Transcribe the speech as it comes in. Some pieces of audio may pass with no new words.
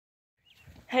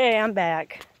Hey, I'm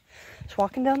back. Just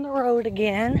walking down the road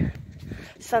again.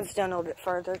 Sun's down a little bit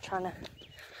further, trying to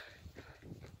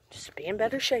just be in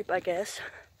better shape, I guess.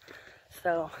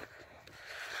 So,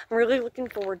 I'm really looking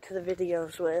forward to the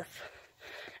videos with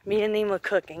me and Nima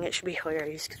cooking. It should be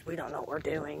hilarious because we don't know what we're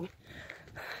doing.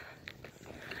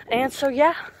 And so,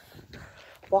 yeah,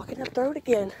 walking up the road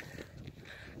again.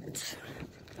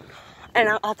 And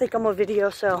I think I'm gonna video,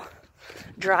 so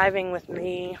driving with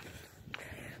me,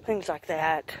 things like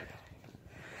that.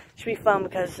 Should be fun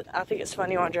because I think it's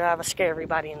funny when I drive. I scare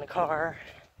everybody in the car.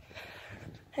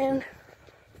 And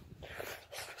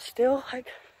still, like,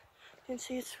 you can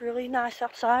see it's really nice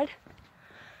outside.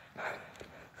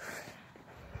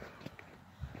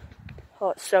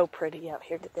 Oh, it's so pretty out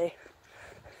here today.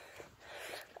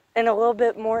 And a little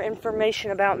bit more information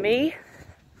about me.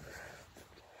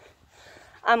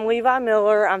 I'm Levi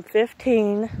Miller, I'm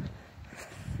 15,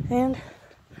 and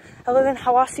I live in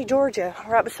Hiwassee, Georgia,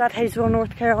 right beside Hayesville,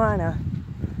 North Carolina.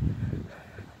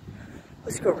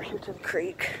 Let's go over here to the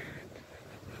creek.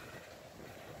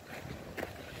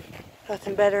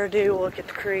 Nothing better to do, look at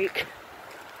the creek.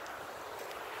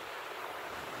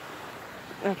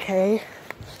 Okay,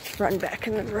 running back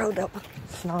in the road,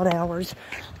 it's not ours.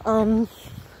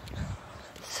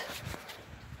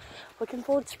 Looking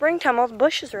forward to springtime, all the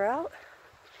bushes are out.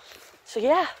 So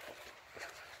yeah,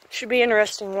 should be an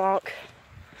interesting walk.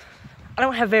 I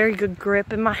don't have very good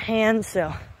grip in my hands, so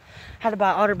I had to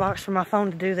buy an OtterBox for my phone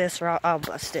to do this or I'll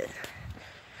bust it.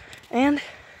 And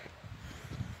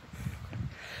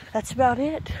that's about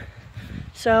it.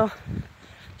 So,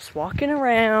 just walking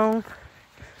around,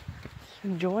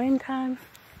 enjoying time.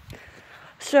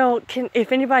 So,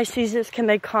 if anybody sees this, can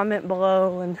they comment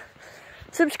below and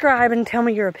subscribe and tell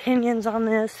me your opinions on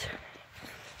this?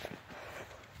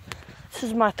 This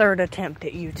is my third attempt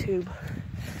at YouTube.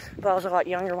 But I was a lot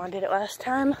younger when I did it last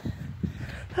time.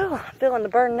 Oh, I'm feeling the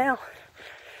burn now.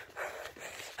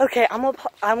 Okay, I'm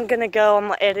gonna go. I'm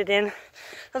gonna edit in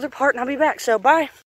another part and I'll be back. So, bye.